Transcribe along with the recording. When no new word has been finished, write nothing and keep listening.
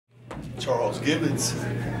Charles Gibbons.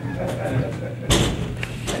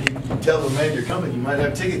 And you tell the man you're coming, you might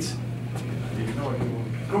have tickets.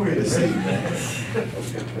 Go ahead and see, man.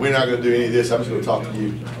 We're not going to do any of this. I'm just going to talk to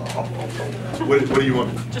you. What do you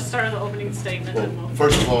want? Just start with the opening statement. Well,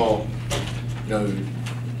 first of all, you know,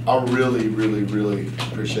 I really, really, really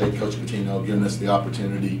appreciate Coach Pitino giving us the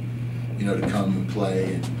opportunity, you know, to come and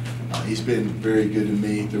play. And he's been very good to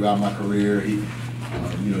me throughout my career. He,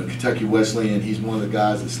 you know, Kentucky Wesleyan, he's one of the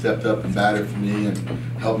guys that stepped up and batted for me and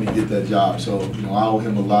helped me get that job. So, you know, I owe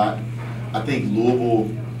him a lot. I think Louisville,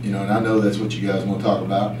 you know, and I know that's what you guys want to talk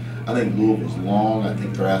about. I think Louisville's long. I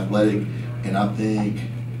think they're athletic. And I think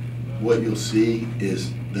what you'll see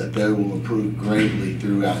is that they will improve greatly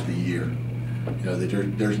throughout the year. You know,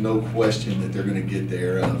 that there's no question that they're going to get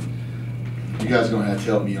there. You guys are going to have to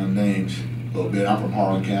help me on names a little bit. I'm from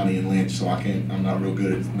Harlan County and Lynch, so I'm not real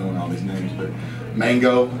good at knowing all these names. But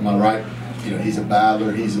Mango, am I right? You know, he's a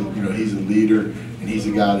battler. He's a leader, and he's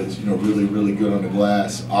a guy that's, you know, really, really good on the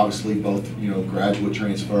glass. Obviously, both, you know, graduate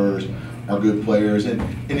transfers are good players, and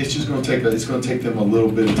it's just going to take them a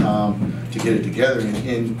little bit of time to get it together.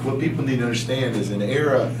 And what people need to understand is an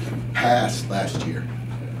era past last year.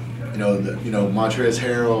 You know, Montrezl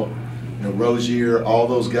Harrell, you know, Rozier, all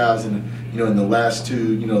those guys, and you know, in the last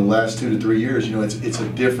 2 to 3 years, you know, it's a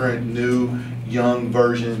different, new, young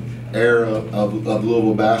version era of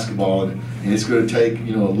Louisville basketball, and it's going to take,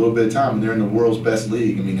 you know, a little bit of time. And they're in the world's best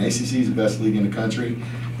league. I mean, ACC is the best league in the country,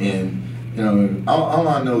 and you know, all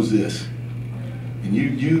I know is this. And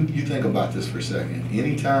you think about this for a second.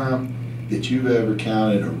 Anytime that you've ever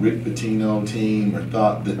counted a Rick Pitino team or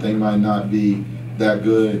thought that they might not be that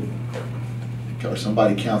good, or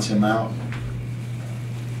somebody counts him out,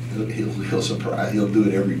 he'll surprise. He'll do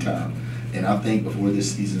it every time. And I think before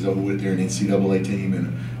this season's over with, they're an NCAA team,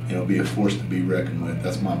 and it'll be a force to be reckoned with.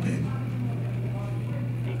 That's my opinion.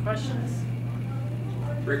 Any questions?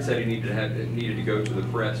 Rick said he needed to go to the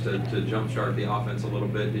press to jumpstart the offense a little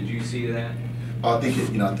bit. Did you see that? I think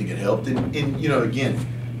it helped. And you know, again,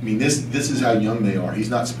 I mean, this is how young they are. He's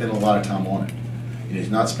not spent a lot of time on it. You know,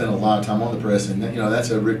 he's not spent a lot of time on the press, and you know,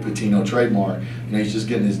 that's a Rick Pitino trademark. You know, he's just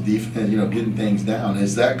getting his defense, you know, getting things down.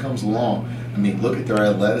 As that comes along, I mean, look at their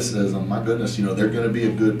athleticism. My goodness, you know, they're going to be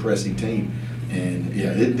a good pressing team, and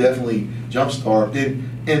yeah, it definitely jumpstarted.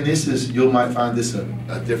 And this is, you might find this a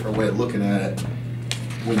different way of looking at it.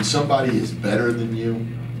 When somebody is better than you,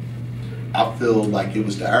 I feel like it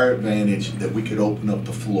was to our advantage that we could open up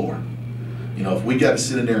the floor. You know, if we got to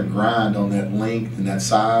sit in there and grind on that length and that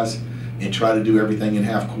size and try to do everything in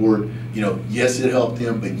half court, you know, yes, it helped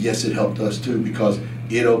them, but yes, it helped us too, because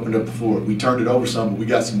it opened up the floor. We turned it over some, but we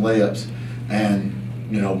got some layups, and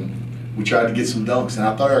you know, we tried to get some dunks. And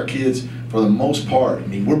I thought our kids, for the most part, I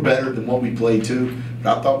mean, we're better than what we played too,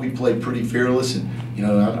 but I thought we played pretty fearless. And you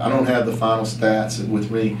know, I don't have the final stats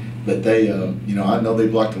with me, but they, you know, I know they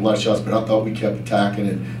blocked a lot of shots, but I thought we kept attacking,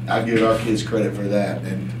 and I give our kids credit for that.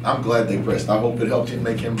 And I'm glad they pressed. I hope it helped him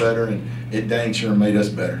make him better, and it dang sure made us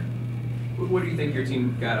better. What do you think your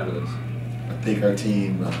team got out of this? I think our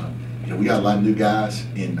team, you know, we got a lot of new guys,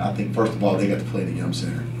 and I think first of all they got to play in the Yum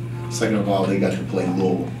Center. Second of all, they got to play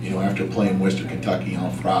Louisville. You know, after playing Western Kentucky on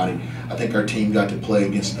Friday, I think our team got to play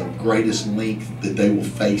against the greatest length that they will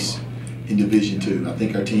face in Division II. I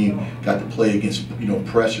think our team got to play against, you know,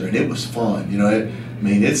 pressure, and it was fun. You know, I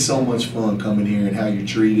mean, it's so much fun coming here and how you're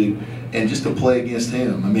treated, and just to play against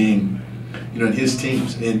him. I mean, you know, and his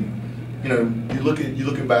teams. And you know, you look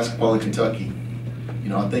at basketball in Kentucky. You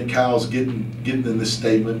know, I think Kyle's getting in this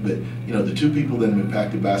statement, but you know, the two people that have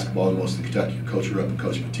impacted basketball the most in Kentucky are Coach Rupp and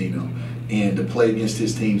Coach Pitino. And to play against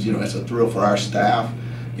his teams, you know, it's a thrill for our staff.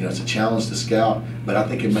 You know, it's a challenge to scout, but I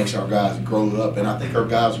think it makes our guys grow up, and I think our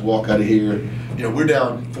guys walk out of here. You know, we're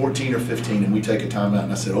down 14 or 15, and we take a timeout,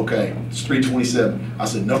 and I said, okay, it's 3:27. I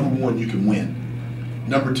said, number one, you can win.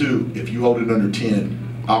 Number two, if you hold it under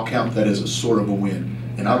 10, I'll count that as a sort of a win.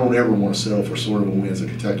 And I don't ever want to settle for sort of a win as a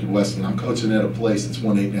Kentucky Wesleyan. I'm coaching at a place that's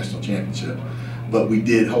won 8 national championships. But we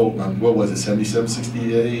did hold, what was it, 77,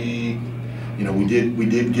 68? You know, we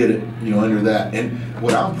did get it, you know, under that. And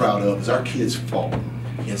what I'm proud of is our kids fought.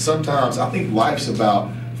 And sometimes I think life's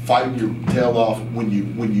about fighting your tail off when you're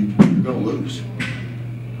going to lose.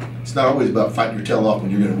 It's not always about fighting your tail off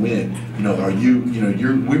when you're going to win. You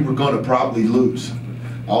know, we were going to probably lose.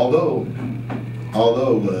 Although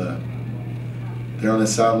they're on the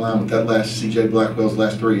sideline with that last C.J. Blackwell's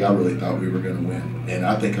last three, I really thought we were going to win. And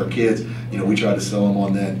I think our kids, you know, we tried to sell them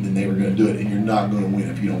on that, and they were going to do it. And you're not going to win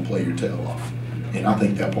if you don't play your tail off. And I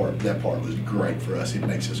think that part was great for us. It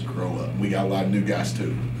makes us grow up. We got a lot of new guys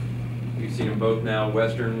too. You've seen them both now,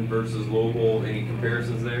 Western versus Louisville. Any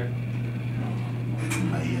comparisons there?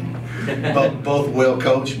 Man, both well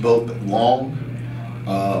coached, both long.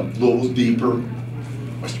 Louisville's deeper.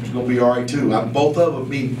 Western's going to be all right too. Both of them. I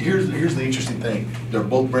mean, here's the interesting thing. They're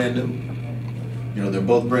both brand new. You know, they're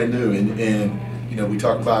both brand new, and you know, we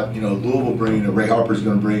talk about, you know, Louisville bringing it. Ray Harper's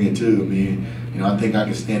going to bring it too. I mean, you know, I think I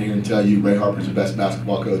can stand here and tell you Ray Harper's the best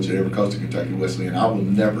basketball coach that ever coached at Kentucky Wesleyan. I will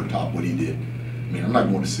never top what he did. I mean, I'm not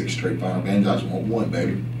going to 6 straight final games. I just want 1,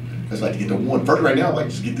 baby. I just like to get to 1. First, right now, I'd like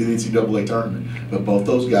to just get to the NCAA tournament. But both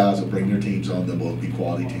those guys will bring their teams on. They'll both be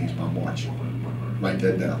quality teams by March. Write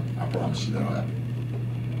that down. I promise you that'll happen.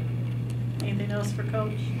 Anything else for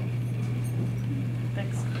Coach?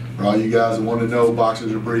 Thanks. For all you guys that want to know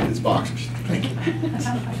boxers are breed, it's boxers. Thank you.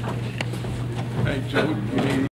 Hey, Joe, you need